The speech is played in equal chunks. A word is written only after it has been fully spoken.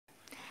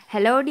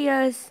Hello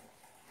dears,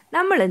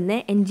 നമ്മളിന്ന്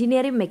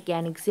engineering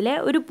മെക്കാനിക്സിലെ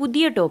ഒരു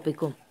പുതിയ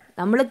ടോപ്പിക്കും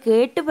നമ്മൾ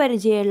കേട്ട്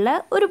പരിചയമുള്ള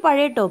ഒരു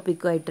പഴയ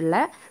ടോപ്പിക്കുമായിട്ടുള്ള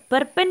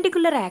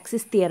പെർപെൻഡിക്കുലർ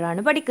ആക്സിസ്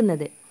തിയറാണ്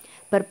പഠിക്കുന്നത്.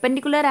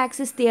 പെർപെൻഡിക്കുലർ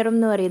ആക്സിസ് തിയറം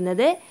എന്ന്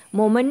പറയുന്നത്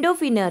മൊമെൻ്റ്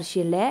ഓഫ്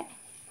ഇനേർഷ്യയിലെ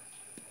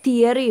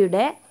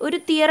തിയറിയുടെ ഒരു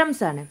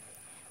തിയറംസ് ആണ്.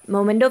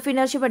 മൊമെൻ്റ് ഓഫ്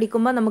ഇനേർഷ്യ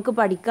പഠിക്കുമ്പോൾ നമുക്ക്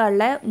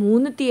പഠിക്കാനുള്ള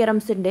 3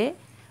 തിയറംസ് ഉണ്ട്.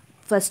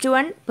 First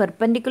one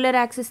perpendicular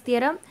axis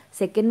theorem,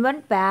 second one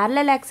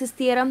parallel axis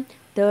theorem,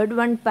 third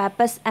one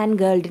pappus and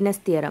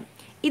ഗേൾഡിനസ് theorem.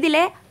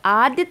 ഇതിലെ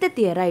ആദ്യത്തെ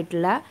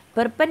തിയറായിട്ടുള്ള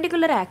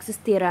പെർപെൻഡിക്കുലർ ആക്സിസ്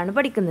തിയറാണ്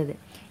പഠിക്കുന്നത്.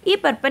 ഈ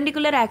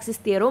പെർപെൻഡിക്കുലർ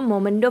ആക്സിസ് തിയറും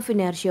മൊമെൻ്റ് ഓഫ്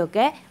ഇനേർഷ്യയും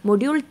ഒക്കെ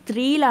മൊഡ്യൂൾ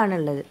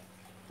 3-ലാണുള്ളത്.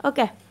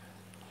 ഓക്കെ,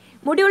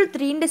 മൊഡ്യൂൾ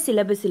 3ൻ്റെ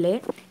സിലബസിൽ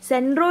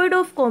centroid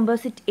of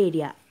composite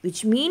area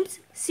which means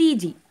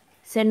CG,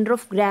 centre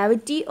of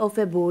gravity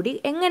of A body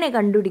എങ്ങനെ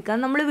കണ്ടുപിടിക്കാൻ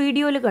നമ്മൾ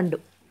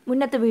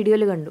മുന്നത്തെ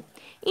വീഡിയോയിൽ കണ്ടു.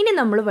 ഇനി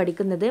നമ്മൾ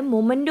പഠിക്കുന്നത്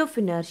മൊമെൻ്റ് ഓഫ്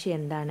ഇനേർഷ്യ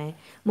എന്താണ്,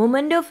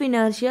 മൊമെൻ്റ് ഓഫ്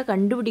ഇനേർഷ്യ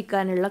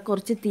കണ്ടുപിടിക്കാനുള്ള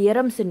കുറച്ച്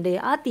തിയറംസ് ഉണ്ട്.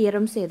 ആ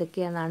തിയറംസ്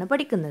ഏതൊക്കെയാണെന്നാണ്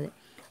പഠിക്കുന്നത്.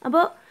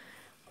 അപ്പോൾ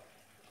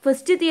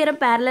first theorem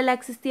parallel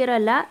axis theorem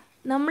അല്ല,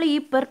 നമ്മൾ ഈ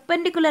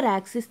പെർപെൻഡിക്കുലർ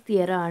ആക്സിസ്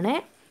തിയറാണ്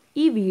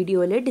ഈ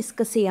വീഡിയോയിൽ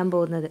ഡിസ്കസ് ചെയ്യാൻ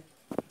പോകുന്നത്.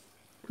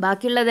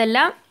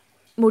 ബാക്കിയുള്ളതെല്ലാം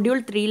മൊഡ്യൂൾ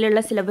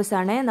 3-ലുള്ള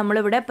സിലബസാണ്.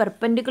 നമ്മളിവിടെ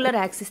പെർപെൻഡിക്കുലർ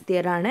ആക്സിസ്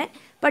തിയറാണ്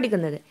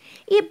പഠിക്കുന്നത്.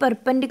 ഈ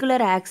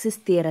പെർപെൻഡിക്കുലർ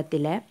ആക്സിസ്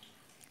തിയറത്തിലെ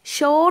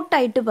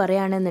ഷോർട്ടായിട്ട്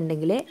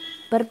പറയുകയാണെന്നുണ്ടെങ്കിൽ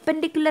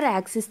perpendicular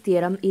axis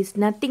theorem is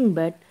nothing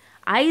but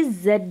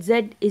IZZ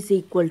is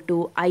equal to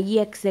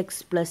IXX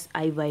plus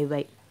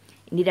IYY.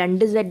 ഇനി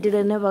 2 Z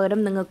പകരം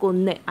നിങ്ങൾക്ക്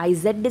ഒന്ന്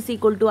IZ is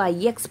equal to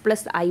IX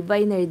plus IY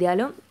എന്ന്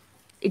എഴുതിയാലും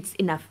ഇറ്റ്സ്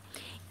ഇനഫ്.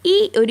 ഈ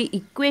ഒരു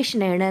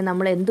ഇക്വേഷനാണ്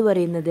നമ്മൾ എന്ത്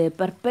പറയുന്നത്,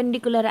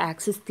 പെർപെൻഡിക്കുലർ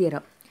ആക്സിസ്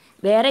തിയറം.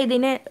 വേറെ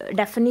ഇതിന്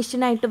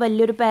ഡെഫിനിഷനായിട്ട്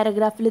വലിയൊരു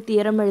പാരഗ്രാഫിൽ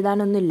തിയറം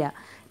എഴുതാനൊന്നുമില്ല.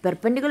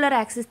 പെർപെൻഡിക്കുലർ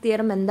ആക്സിസ്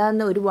തിയറം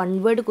എന്താണെന്ന് ഒരു 1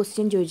 വേർഡ്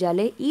ക്വസ്റ്റ്യൻ ചോദിച്ചാൽ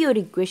ഈ ഒരു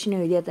ഇക്വേഷൻ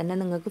എഴുതിയാൽ തന്നെ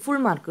നിങ്ങൾക്ക് ഫുൾ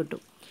മാർക്ക്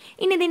കിട്ടും.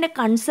 ഇനി ഇതിൻ്റെ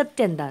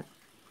കൺസെപ്റ്റ് എന്താണ്?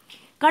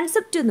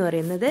 കൺസെപ്റ്റ് എന്ന്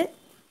പറയുന്നത്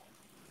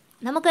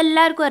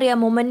നമുക്കെല്ലാവർക്കും അറിയാം.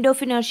 മൊമെൻ്റ്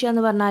ഓഫ് ഇനേർഷ്യ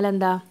എന്ന് പറഞ്ഞാൽ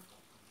എന്താ,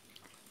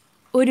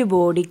 ഒരു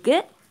ബോഡിക്ക്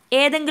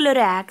ഏതെങ്കിലും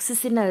ഒരു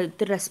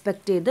ആക്സിസിനകത്ത്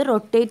റെസ്പെക്റ്റ് ചെയ്ത്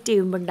റൊട്ടേറ്റ്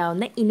ചെയ്യുമ്പോൾ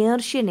ഉണ്ടാകുന്ന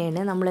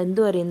ഇനേർഷ്യനെയാണ് നമ്മൾ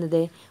എന്ത്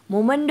പറയുന്നത്,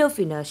 മൊമെൻ്റ്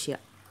ഓഫ് ഇനേർഷ്യ.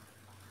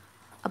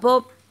 അപ്പോൾ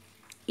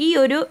ഈ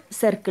ഒരു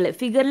സർക്കിൾ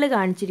ഫിഗറിൽ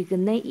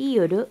കാണിച്ചിരിക്കുന്ന ഈ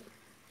ഒരു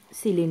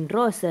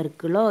സിലിണ്ടറോ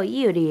സർക്കിളോ ഈ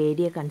ഒരു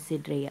ഏരിയ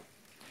കൺസിഡർ ചെയ്യുക.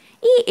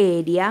 ഈ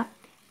ഏരിയ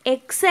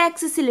എക്സ്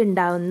ആക്സിസിൽ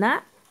ഉണ്ടാവുന്ന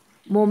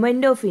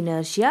മൊമെൻ്റ് ഓഫ്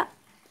ഇനേർഷ്യ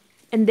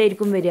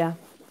എന്തായിരിക്കും വരിക,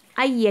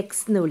 IX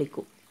എന്ന്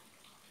വിളിക്കും.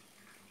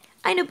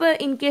 അതിനിപ്പോൾ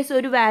ഇൻ കേസ്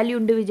ഒരു വാല്യൂ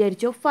ഉണ്ട്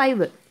വിചാരിച്ചോ,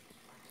 5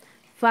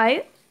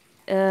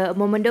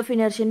 മൊമെൻ്റ് ഓഫ്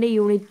ഇനേർഷ്യൻ്റെ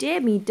യൂണിറ്റ്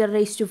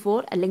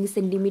m/4 അല്ലെങ്കിൽ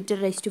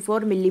cm/4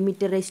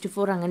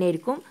 mm/4 അങ്ങനെ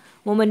ആയിരിക്കും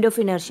moment of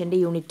ഇനേർഷ്യൻ്റെ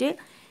unit.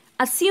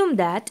 Assume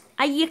that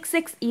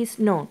IXX is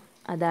known,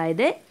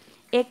 അതായത്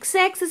എക്സ്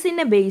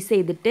ആക്സിസിനെ ബേസ്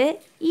ചെയ്തിട്ട്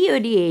ഈ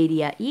ഒരു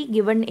ഏരിയ, ഈ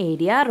ഗിവൺ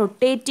ഏരിയ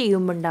റൊട്ടേറ്റ്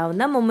ചെയ്യുമ്പോൾ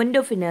ഉണ്ടാവുന്ന മൊമെൻ്റ്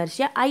ഓഫ്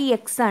ഇനേർഷ്യ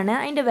IX ആണ്.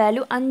 അതിൻ്റെ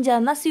വാല്യൂ 5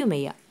 ആണെന്ന് അസ്യൂം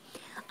ചെയ്യുക.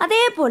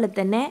 അതേപോലെ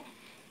തന്നെ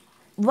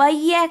Y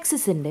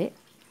ആക്സിസ് ഉണ്ട്.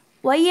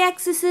 Y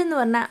ആക്സിസ് എന്ന്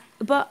പറഞ്ഞാൽ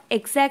ഇപ്പോൾ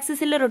എക്സ്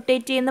ആക്സിസിൽ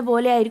റൊട്ടേറ്റ് ചെയ്യുന്ന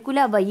പോലെ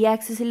ആയിരിക്കില്ല Y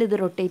ആക്സിസിൽ ഇത്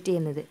റൊട്ടേറ്റ്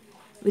ചെയ്യുന്നത്.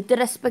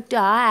 വിത്ത്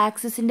റെസ്പെക്റ്റ് ആ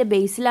ആക്സിസിൻ്റെ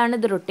ബേസിലാണ്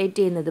ഇത് റൊട്ടേറ്റ്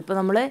ചെയ്യുന്നത്. ഇപ്പോൾ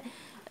നമ്മൾ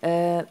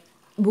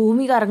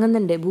ഭൂമി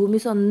കറങ്ങുന്നുണ്ട്, ഭൂമി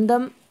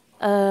സ്വന്തം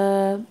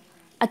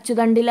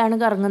അച്ചുതണ്ടിലാണ്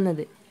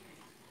കറങ്ങുന്നത്.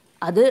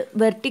 അത്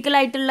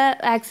വെർട്ടിക്കലായിട്ടുള്ള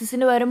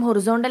ആക്സിസിന് പകരം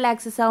ഹൊറിസോണ്ടൽ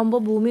ആക്സിസ്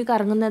ആകുമ്പോൾ ഭൂമി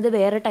കറങ്ങുന്നത്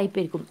വേറെ ടൈപ്പ്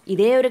ആയിരിക്കും.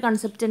 ഇതേ ഒരു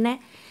കൺസെപ്റ്റ് തന്നെ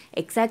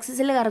എക്സ്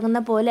ആക്സിസിൽ കറങ്ങുന്ന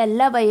പോലെ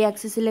അല്ല Y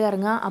ആക്സിസിൽ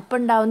കറങ്ങുക. അപ്പം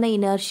ഉണ്ടാവുന്ന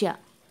inertia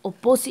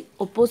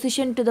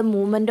opposition to the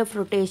movement of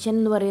rotation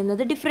എന്ന്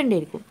പറയുന്നത് ഡിഫറെൻ്റ്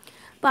ആയിരിക്കും.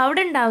 അപ്പോൾ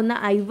അവിടെ ഉണ്ടാവുന്ന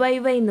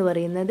IYY എന്ന്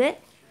പറയുന്നത്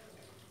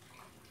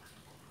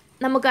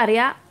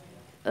നമുക്കറിയാം,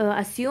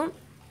 അസ്യൂം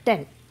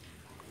 10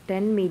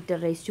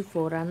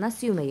 m/4 ആണെന്ന്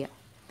അസ്യൂം ചെയ്യാം.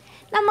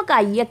 നമുക്ക്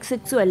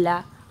IXX അല്ല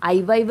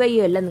IYY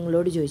അല്ല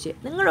നിങ്ങളോട് ചോദിച്ച്,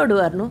 നിങ്ങളോട്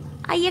പറഞ്ഞു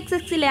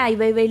IXXിലെ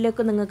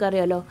IYYയിലൊക്കെ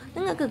നിങ്ങൾക്കറിയാലോ.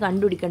 നിങ്ങൾക്ക്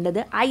കണ്ടുപിടിക്കേണ്ടത്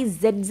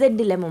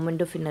IZZിലെ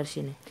moment of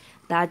ഇനേർഷ്യന്.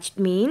 That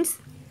means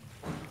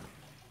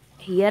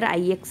here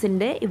IX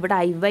ഉണ്ട്, ഇവിടെ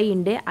IY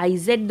ഉണ്ട്.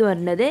 IZ എന്ന്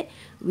പറഞ്ഞത്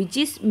which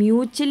is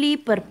mutually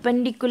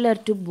perpendicular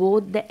to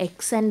both the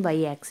X and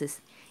Y axis.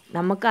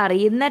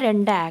 നമുക്കറിയുന്ന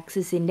 2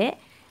 ആക്സിസിൻ്റെ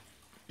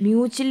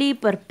മ്യൂച്വലി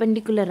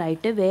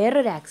പെർപെൻഡിക്കുലറായിട്ട്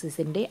വേറൊരു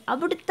ആക്സിസിൻ്റെ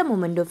അവിടുത്തെ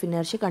മൊമെൻ്റ് ഓഫ്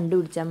ഇനേർഷ്യ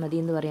കണ്ടുപിടിച്ചാൽ മതി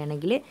എന്ന്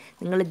പറയുകയാണെങ്കിൽ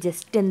നിങ്ങൾ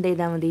ജസ്റ്റ് എന്ത്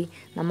ചെയ്താൽ മതി,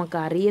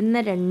 നമുക്കറിയുന്ന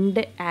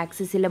 2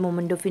 ആക്സിസിലെ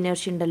മൊമെൻ്റ് ഓഫ്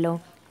ഇനേർഷ്യ ഉണ്ടല്ലോ,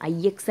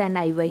 IX ആൻഡ്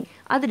IY,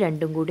 അത്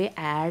രണ്ടും കൂടി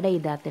ആഡ്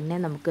ചെയ്താൽ തന്നെ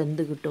നമുക്ക്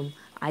എന്ത് കിട്ടും,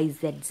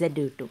 IZZ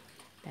കിട്ടും.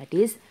 That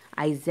is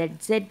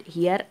IZZ.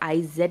 Here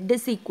IZ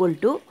is equal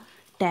to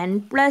 10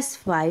 +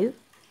 5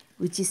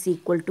 which is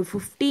equal to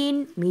 15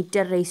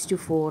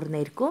 m/4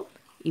 എന്നായിരിക്കും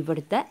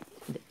ഇവിടുത്തെ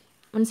ഇത്.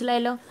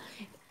 മനസ്സിലായല്ലോ?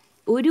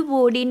 ഒരു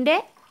ബോഡീൻ്റെ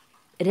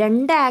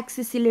 2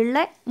 ആക്സിസിലുള്ള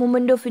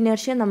മൊമെൻ്റ് ഓഫ്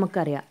ഇനേർഷ്യ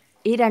നമുക്കറിയാം.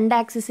 ഈ 2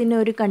 ആക്സിസിന്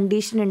ഒരു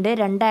കണ്ടീഷൻ ഉണ്ട്.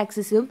 2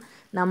 ആക്സിസും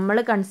നമ്മൾ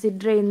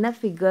കൺസിഡർ ചെയ്യുന്ന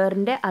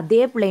ഫിഗറിൻ്റെ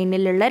അതേ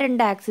പ്ലെയിനിലുള്ള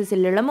 2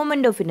 ആക്സിസിലുള്ള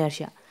മൊമെൻ്റ് ഓഫ്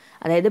ഇനേർഷ്യ.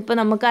 അതായത് ഇപ്പോൾ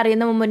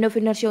നമുക്കറിയുന്ന മൊമെൻ്റ് ഓഫ്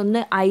ഇനേർഷ്യ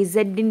ഒന്ന്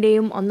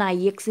IZൻ്റെയും ഒന്ന്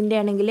IXൻ്റെ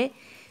ആണെങ്കിൽ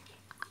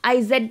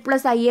IZ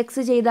 + IX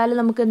ചെയ്താൽ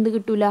നമുക്ക് എന്ത്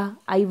കിട്ടില്ല,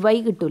 IY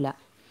കിട്ടില്ല.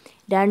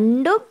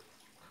 രണ്ടും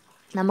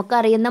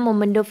നമുക്കറിയുന്ന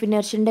മൊമെൻ്റ് ഓഫ്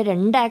ഇനർഷ്യൻ്റെ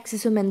രണ്ട്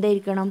ആക്സിസും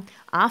എന്തായിരിക്കണം?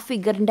 ആ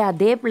ഫിഗറിൻ്റെ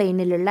അതേ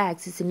പ്ലെയിനിലുള്ള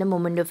ആക്സിസിൻ്റെ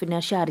മൊമെൻ്റ് ഓഫ്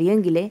ഇനർഷ്യ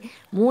അറിയെങ്കിൽ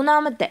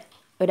മൂന്നാമത്തെ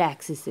ഒരു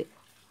axis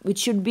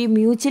which should be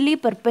mutually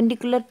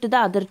perpendicular to the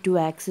other to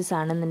axis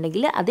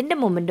ആണെന്നുണ്ടെങ്കിൽ അതിൻ്റെ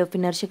മൊമെൻ്റ് ഓഫ്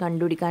ഇനർഷ്യ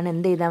കണ്ടുപിടിക്കാൻ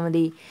എന്ത് ചെയ്താൽ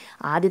മതി?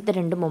 ആദ്യത്തെ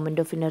രണ്ട്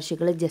മൊമെൻ്റ് ഓഫ്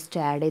ഇനർഷ്യകൾ ജസ്റ്റ്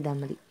ആഡ് ചെയ്താൽ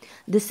മതി.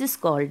 This is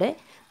called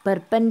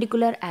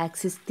perpendicular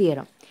axis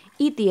theorem.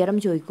 ഈ തിയറം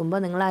ചോദിക്കുമ്പോൾ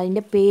നിങ്ങൾ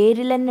അതിൻ്റെ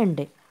പേരിൽ തന്നെ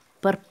ഉണ്ട്,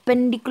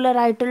 പെർപെൻഡിക്കുലർ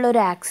ആയിട്ടുള്ള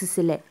ഒരു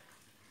ആക്സിസിലെ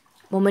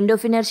moment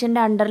of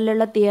ഇനർഷ്യൻ്റെ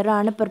അണ്ടറിലുള്ള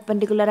തിയറാണ്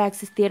perpendicular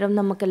axis theorem,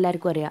 നമുക്ക്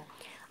എല്ലാവർക്കും അറിയാം.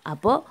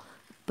 അപ്പോൾ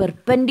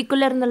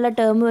പെർപെൻഡിക്കുലർ എന്നുള്ള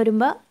ടേം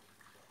വരുമ്പോൾ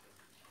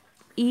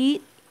ഈ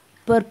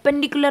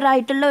പെർപെൻഡിക്കുലർ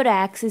ആയിട്ടുള്ള ഒരു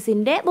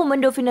ആക്സിസിൻ്റെ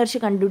മൊമെൻ്റ് ഓഫ് ഇനർഷ്യ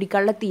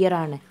കണ്ടുപിടിക്കാനുള്ള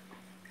തിയറാണ്.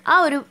 ആ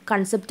ഒരു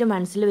കൺസെപ്റ്റ്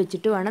മനസ്സിൽ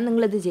വെച്ചിട്ട് വേണം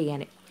നിങ്ങളിത്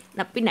ചെയ്യാൻ.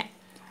 പിന്നെ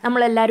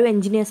നമ്മളെല്ലാവരും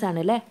എൻജിനീയേഴ്സാണ്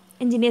അല്ലേ?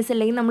 എൻജിനീയേഴ്സ്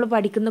അല്ലെങ്കിൽ നമ്മൾ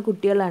പഠിക്കുന്ന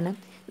കുട്ടികളാണ്.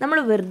 നമ്മൾ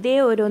വെറുതെ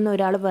ഓരോന്ന്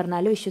ഒരാൾ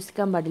പറഞ്ഞാൽ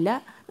വിശ്വസിക്കാൻ പാടില്ല,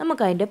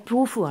 നമുക്കതിൻ്റെ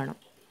പ്രൂഫ് വേണം.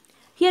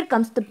 Here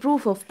comes the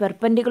proof of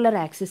perpendicular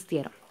axis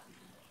theorem.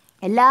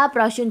 എല്ലാ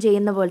പ്രാവശ്യവും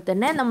ചെയ്യുന്ന പോലെ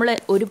തന്നെ നമ്മൾ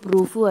ഒരു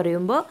പ്രൂഫ്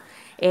പറയുമ്പോൾ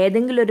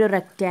ഏതെങ്കിലും ഒരു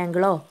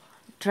റെക്റ്റാങ്കിളോ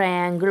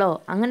ട്രയാങ്കിളോ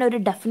അങ്ങനെ ഒരു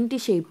ഡെഫിനിറ്റ്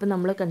ഷേപ്പ്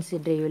നമ്മൾ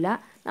കൺസിഡർ ചെയ്യില്ല.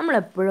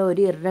 നമ്മളെപ്പോഴും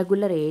ഒരു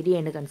ഇറഗുലർ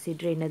ഏരിയയാണ്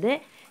കൺസിഡർ ചെയ്യുന്നത്.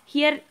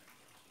 Here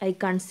I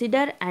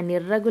consider an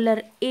irregular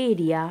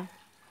area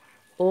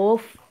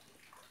of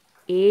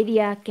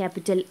area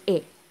capital A.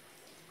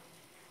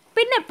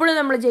 പിന്നെ എപ്പോഴും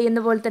നമ്മൾ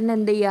ചെയ്യുന്ന പോലെ തന്നെ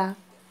എന്ത് ചെയ്യുക,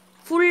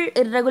 ഫുൾ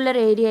ഇറഗുലർ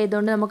ഏരിയ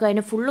ആയതുകൊണ്ട് നമുക്ക്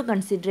അതിനെ ഫുള്ള്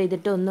കൺസിഡർ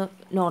ചെയ്തിട്ട് ഒന്ന്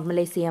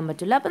നോർമലൈസ് ചെയ്യാൻ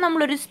പറ്റില്ല. അപ്പോൾ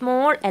നമ്മളൊരു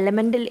സ്മോൾ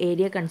എലമെൻ്റൽ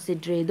ഏരിയ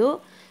കൺസിഡർ ചെയ്തു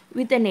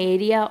വിത്ത് N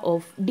area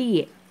of D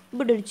A.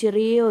 ഇവിടെ ഒരു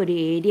ചെറിയ ഒരു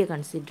ഏരിയ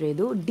കൺസിഡർ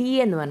ചെയ്തു, ഡി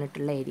എന്ന്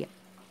പറഞ്ഞിട്ടുള്ള ഏരിയ.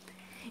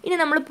 ഇനി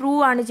നമ്മൾ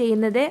പ്രൂവ് ആണ്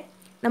ചെയ്യുന്നത്.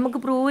 നമുക്ക്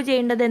പ്രൂവ്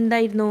ചെയ്യേണ്ടത്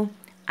എന്തായിരുന്നു?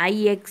 I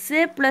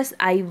X plus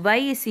I Y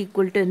is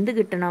equal to എന്ത്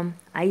കിട്ടണം?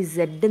 ഐ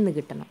സെഡ് എന്ന്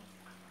കിട്ടണം.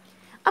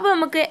 അപ്പോൾ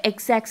നമുക്ക്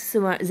എക്സ് ആക്സിസ്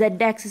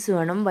സെഡ് ആക്സിസ്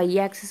വേണം, വൈ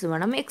ആക്സിസ്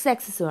വേണം, എക്സ്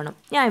ആക്സിസ് വേണം.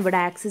 ഞാൻ ഇവിടെ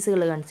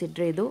ആക്സിസുകൾ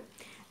കൺസിഡർ ചെയ്തു.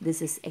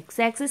 This is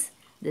X axis,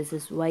 this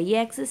is why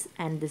axis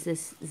and this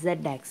is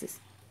Z axis.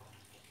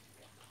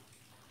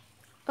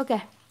 Okay,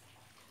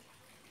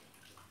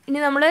 ഇനി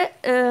നമ്മൾ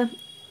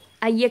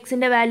ഐ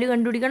എക്സിൻ്റെ വാല്യൂ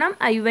കണ്ടുപിടിക്കണം,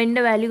 ഐ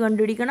വൈൻ്റെ വാല്യൂ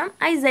കണ്ടുപിടിക്കണം,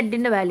 ഐ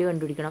സെഡിൻ്റെ വാല്യൂ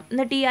കണ്ടുപിടിക്കണം.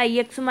 എന്നിട്ട് ഈ ഐ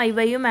എക്സും ഐ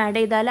വൈയും ആഡ്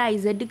ചെയ്താൽ ഐ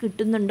സെഡ്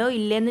കിട്ടുന്നുണ്ടോ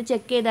ഇല്ലയെന്ന്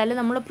ചെക്ക് ചെയ്താൽ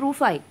നമ്മൾ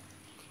പ്രൂഫായി.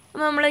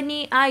 അപ്പോൾ നമ്മളിനി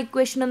ആ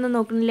ഇക്വേഷനൊന്നും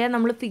നോക്കുന്നില്ല,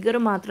 നമ്മൾ ഫിഗർ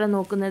മാത്രം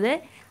നോക്കുന്നത്.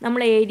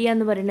 നമ്മൾ ഏരിയ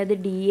എന്ന് പറയുന്നത്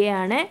ഡി എ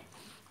ആണ്.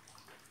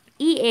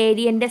 ഈ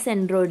ഏരിയൻ്റെ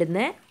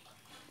സെൻട്രോയിഡിന്ന്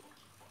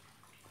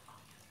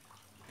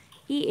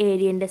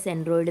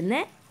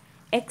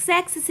X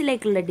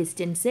ആക്സിസിലേക്കുള്ള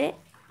distance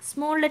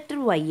small letter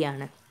Y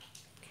ആണ്.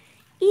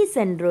 ഈ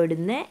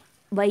സെൻട്രോയിഡിന്ന്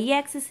വൈ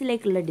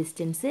ആക്സിസിലേക്കുള്ള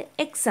ഡിസ്റ്റൻസ്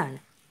എക്സ് ആണ്.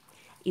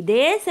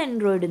 ഇതേ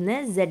സെൻട്രോയിഡിന്ന്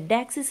Z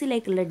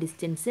ആക്സിസിലേക്കുള്ള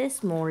distance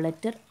small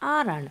letter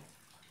R ആണ്.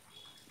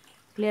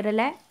 ക്ലിയർ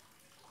അല്ലേ?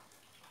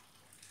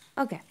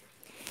 ഓക്കെ,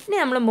 ഇനി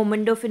നമ്മൾ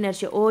മൊമെൻ്റ് ഓഫ്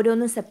ഇനർഷ്യ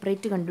ഓരോന്നും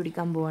സെപ്പറേറ്റ്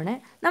കണ്ടുപിടിക്കാൻ പോവാണ്.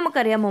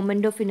 നമുക്കറിയാം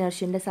മൊമെൻ്റ് ഓഫ്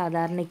ഇനർഷ്യൻ്റെ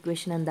സാധാരണ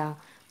ഇക്വേഷൻ എന്താ?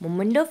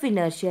 Moment of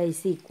inertia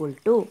is equal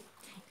to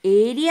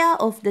area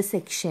of the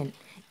section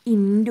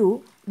into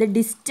the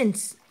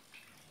distance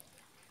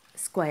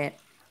square.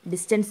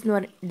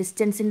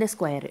 ഡിസ്റ്റൻസിൻ്റെ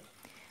square.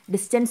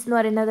 Distance എന്ന്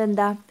പറയുന്നത്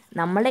എന്താ?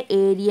 നമ്മൾ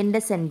ഏരിയൻ്റെ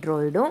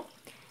സെൻട്രോയിഡും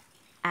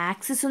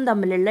ആക്സിസും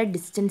തമ്മിലുള്ള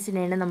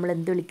ഡിസ്റ്റൻസിനെയാണ് നമ്മൾ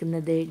എന്ത്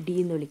വിളിക്കുന്നത്? ഡി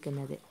എന്ന്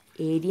വിളിക്കുന്നത്.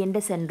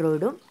 ഏരിയൻ്റെ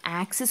സെൻട്രോയിഡും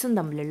ആക്സിസും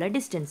തമ്മിലുള്ള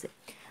ഡിസ്റ്റൻസ്.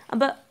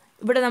 അപ്പോൾ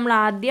ഇവിടെ നമ്മൾ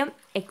ആദ്യം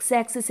എക്സ്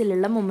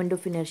ആക്സിസിലുള്ള മൊമെൻ്റ്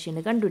ഓഫ്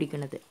ഇനർഷ്യയാണ്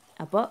കണ്ടുപിടിക്കുന്നത്.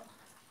 അപ്പോൾ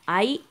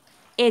I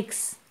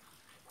X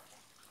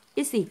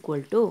is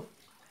equal to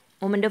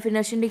moment of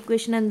ഇനർഷ്യൻ്റെ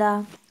equation എന്താ?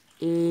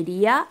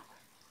 Area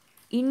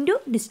into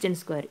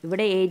distance square.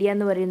 ഇവിടെ ഏരിയ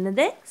എന്ന്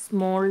പറയുന്നത്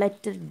small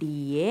letter D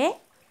A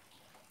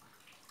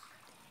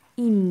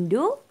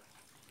into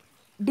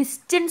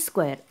distance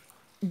square.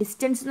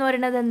 Distance എന്ന്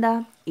പറയുന്നത് എന്താ?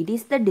 It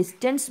is the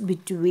distance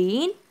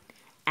between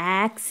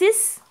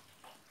axis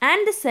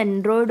and the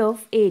centroid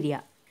of area.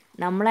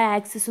 നമ്മളെ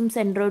ആക്സിസും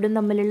സെൻട്രോയിഡും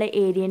തമ്മിലുള്ള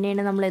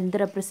ഏരിയനെയാണ് നമ്മൾ എന്ത്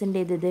റെപ്രസെൻ്റ്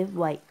ചെയ്തത്?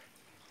 വൈ.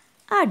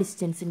 ആ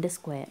ഡിസ്റ്റൻസിൻ്റെ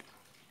സ്ക്വയർ.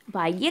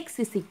 അപ്പോൾ I X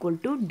is equal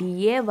to D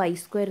A Y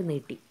square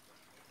നീട്ടി.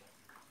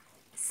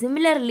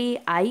 Similarly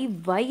I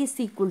Y is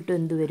equal to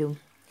എന്ത് വരും?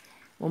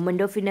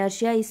 Moment of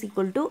inertia is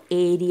equal to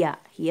area.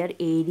 Here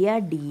area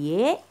D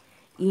A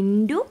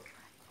into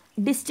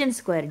distance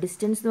square.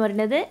 Distance എന്ന്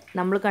പറയുന്നത്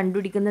നമ്മൾ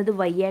കണ്ടുപിടിക്കുന്നത്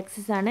Y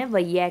axis ആണ്.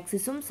 Y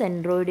ആക്സിസും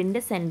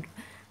സെൻട്രോയിഡിൻ്റെ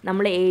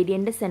നമ്മൾ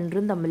ഏരിയൻ്റെ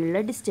സെൻറ്ററും തമ്മിലുള്ള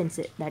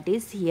distance, that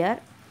is here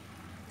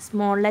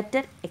small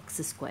letter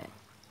X square.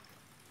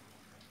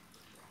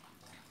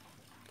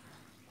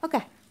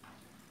 Okay,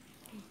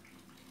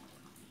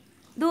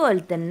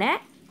 ഇതുപോലെ തന്നെ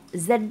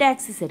സെഡ്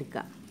ആക്സിസ്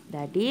എടുക്കുക.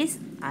 That is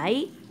I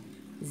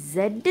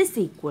said is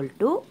equal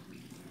to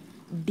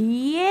D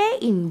A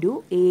into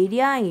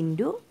area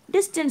into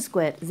distance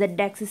square.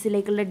 Z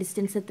ആക്സിസിലേക്കുള്ള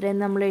distance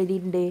എത്രയെന്ന് നമ്മൾ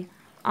എഴുതിയിട്ടുണ്ട്?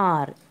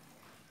 R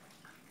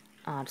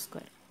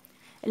square.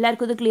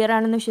 എല്ലാവർക്കും ഇത് ക്ലിയർ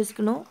ആണെന്ന്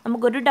വിശ്വസിക്കുന്നു.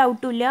 നമുക്കൊരു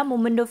ഡൗട്ടും ഇല്ല.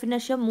 Moment of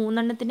inertia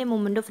മൂന്നെണ്ണത്തിൻ്റെ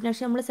moment of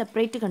inertia നമ്മൾ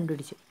സെപ്പറേറ്റ്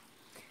കണ്ടുപിടിച്ചു.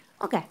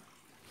 ഓക്കെ,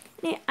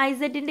 ഇനി ഐ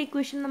സെഡിൻ്റെ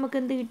ഇക്വേഷൻ നമുക്ക്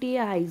എന്ത് കിട്ടി?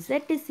 I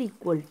said is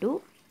equal to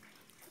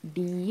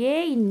D A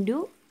into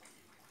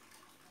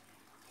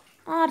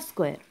R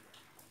square.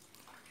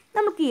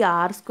 നമുക്ക് ഈ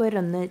r²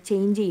 ഒന്ന്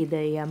ചേഞ്ച് ചെയ്ത്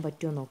ചെയ്യാൻ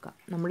പറ്റുമോ നോക്കാം.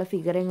 നമ്മുടെ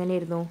ഫിഗർ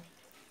എങ്ങനെയായിരുന്നു?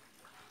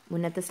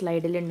 മുന്നത്തെ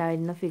സ്ലൈഡിൽ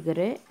ഉണ്ടായിരുന്ന ഫിഗർ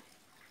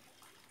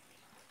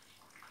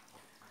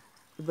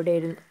ഇവിടെ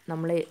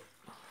നമ്മൾ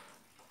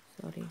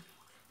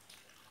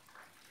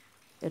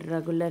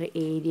ഇറഗുലർ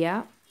ഏരിയ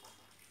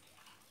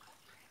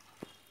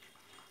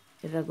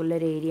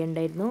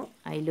ഉണ്ടായിരുന്നു.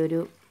 അതിലൊരു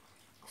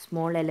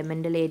സ്മോൾ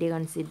എലമെൻ്റൽ ഏരിയ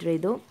കൺസിഡർ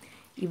ചെയ്തു.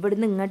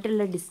 ഇവിടുന്ന്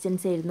ഇങ്ങോട്ടുള്ള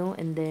ഡിസ്റ്റൻസ് ആയിരുന്നു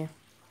എന്ത്?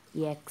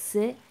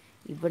 എക്സ്.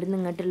 ഇവിടുന്ന്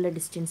ഇങ്ങോട്ടുള്ള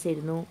ഡിസ്റ്റൻസ്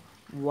ആയിരുന്നു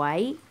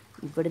വൈ.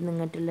 ഇവിടുന്ന്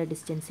ഇങ്ങോട്ടുള്ള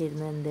ഡിസ്റ്റൻസ്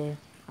ആയിരുന്നു എന്ത്?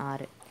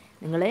 ആറ്.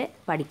 നിങ്ങൾ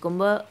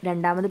പഠിക്കുമ്പോൾ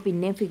രണ്ടാമത്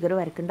പിന്നെയും ഫിഗർ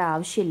വരക്കേണ്ട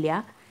ആവശ്യമില്ല.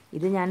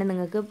 ഇത് ഞാൻ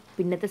നിങ്ങൾക്ക്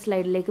പിന്നത്തെ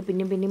സ്ലൈഡിലേക്ക്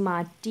പിന്നെയും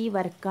മാറ്റി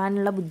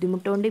വരക്കാനുള്ള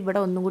ബുദ്ധിമുട്ടുകൊണ്ട് ഇവിടെ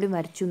ഒന്നും കൂടി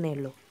വരച്ചു എന്നേ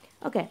ഉള്ളൂ.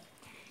 ഓക്കെ,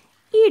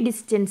 ഈ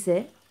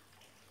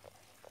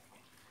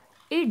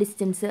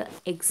ഡിസ്റ്റൻസ്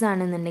എക്സ്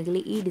ആണെന്നുണ്ടെങ്കിൽ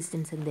ഈ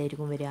ഡിസ്റ്റൻസ്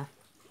എന്തായിരിക്കും വരിക?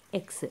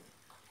 എക്സ്.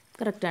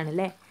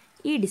 കറക്റ്റാണല്ലേ?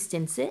 ഈ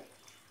ഡിസ്റ്റൻസ്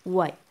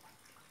വൈ.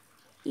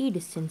 ഈ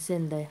ഡിസ്റ്റൻസ്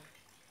എന്ത്?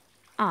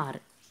 ആറ്.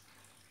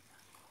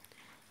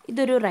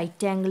 ഇതൊരു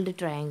right angled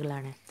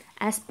ട്രയാങ്കിളാണ്.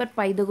 As per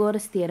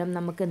Pythagoras theorem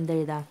നമുക്ക്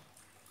എന്തെഴുതാം?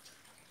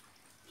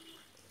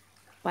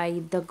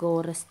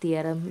 പൈതഗോറസ്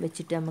തിയറം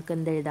വെച്ചിട്ട് നമുക്ക്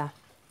എന്തെഴുതാം?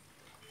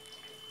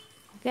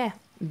 Okay,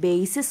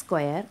 base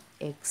square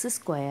x²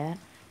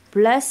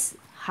 plus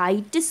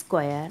height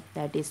square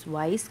that is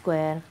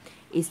y²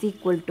 is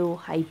equal to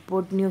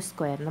hypotenuse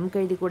square. നമുക്ക്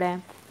എഴുതിക്കൂടെ?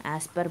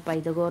 ആസ് പെർ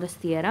പൈതഗോറസ്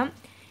തിയറം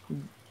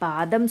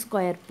പാദം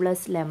സ്ക്വയർ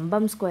പ്ലസ്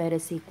ലംബം square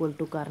is equal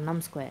to Karnam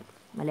square.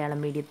 Malayalam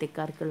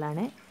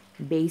മീഡിയത്തെക്കാർക്കുള്ളതാണ്.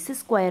 Base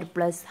square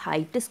plus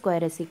height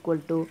square is equal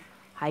to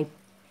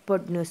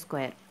hypotenuse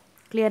square.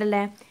 Clear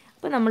അല്ലേ?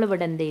 അപ്പോൾ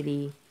നമ്മളിവിടെ എന്ത് എഴുതി?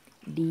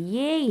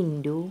 dA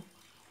into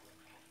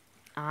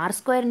r²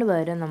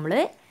 പകരം നമ്മൾ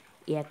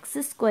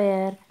x²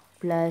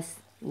 പ്ലസ്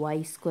y²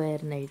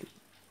 എന്ന് എഴുതി.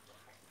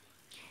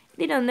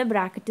 ഇതിനൊന്ന്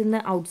ബ്രാക്കറ്റിൽ നിന്ന്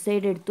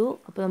ഔട്ട്സൈഡ് എടുത്തു.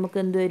 അപ്പോൾ നമുക്ക്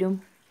എന്ത് വരും?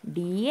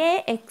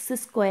 dAx²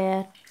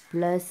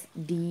 plus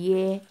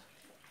dAy².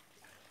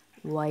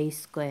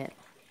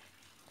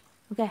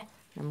 ഓക്കെ,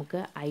 നമുക്ക്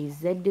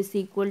IZ is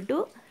equal to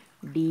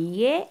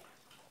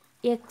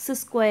dAx²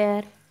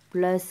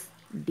 plus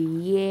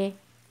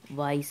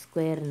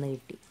dAy² എന്ന്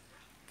കിട്ടി.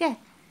 ഓക്കെ,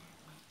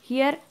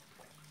 ഹിയർ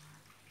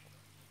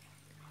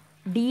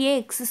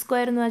dAx²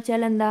 എന്ന്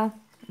വെച്ചാൽ എന്താ?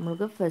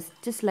 നമുക്ക്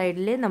ഫസ്റ്റ്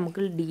സ്ലൈഡിൽ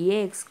നമുക്ക്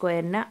dAx²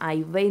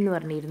 IY എന്ന്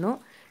പറഞ്ഞിരുന്നു,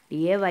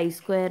 dAy²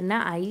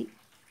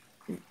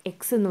 IX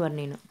എന്ന്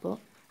പറഞ്ഞിരുന്നു. അപ്പോൾ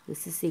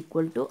this is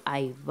equal to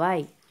IY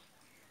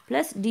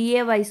plus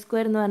dAy²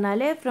 എന്ന്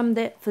പറഞ്ഞാൽ ഫ്രം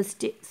ദ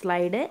ഫസ്റ്റ്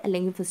സ്ലൈഡ്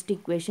അല്ലെങ്കിൽ first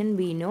equation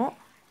we know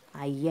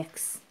IX.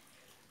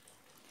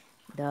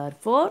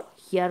 Therefore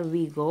here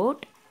we got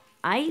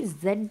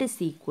IZ is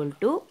equal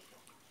to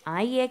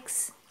IX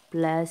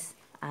plus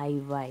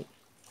IY.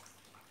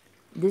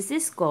 This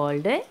is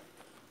called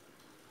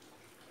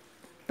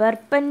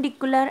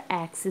perpendicular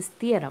axis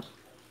theorem.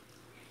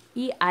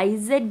 ഈ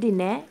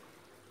IZ-നെ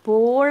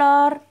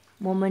polar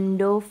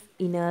moment of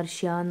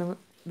inertia എന്ന്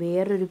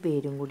വേറൊരു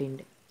പേരും കൂടി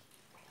ഉണ്ട്.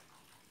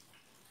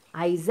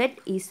 IZ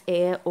is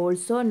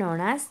also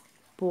known as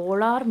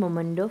polar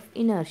moment of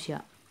inertia.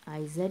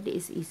 IZ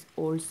is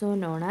also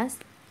known as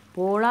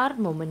polar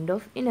moment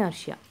of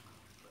inertia.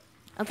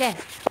 Okay,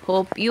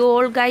 hope you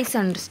all guys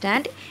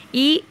understand.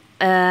 ഈ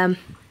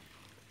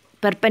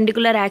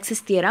perpendicular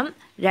axis theorem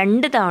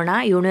 2 തവണ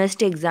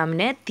university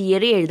എക്സാമിന്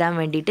theory എഴുതാൻ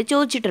വേണ്ടിയിട്ട്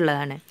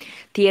ചോദിച്ചിട്ടുള്ളതാണ്.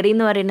 തിയറി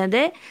എന്ന്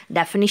പറയുന്നത്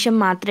ഡെഫിനിഷൻ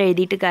മാത്രം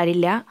എഴുതിയിട്ട്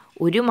കാര്യമില്ല.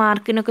 1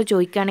 മാർക്കിനൊക്കെ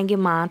ചോദിക്കുകയാണെങ്കിൽ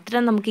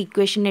മാത്രം നമുക്ക്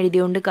ഇക്വേഷൻ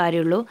എഴുതിയോണ്ട്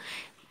കാര്യമുള്ളൂ.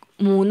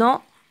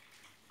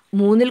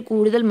 3-ൽ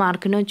കൂടുതൽ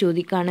മാർക്കിനോ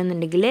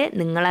ചോദിക്കുകയാണെന്നുണ്ടെങ്കിൽ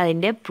നിങ്ങൾ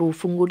അതിൻ്റെ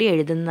പ്രൂഫും കൂടി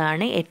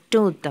എഴുതുന്നതാണ്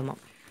ഏറ്റവും ഉത്തമം.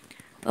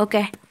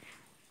 Okay,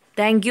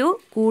 thank you.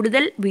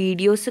 കൂടുതൽ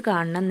വീഡിയോസ്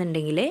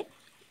കാണണമെന്നുണ്ടെങ്കിൽ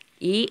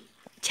ഈ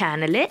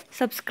ചാനൽ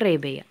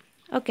സബ്സ്ക്രൈബ് ചെയ്യാം.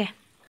 ഓക്കെ.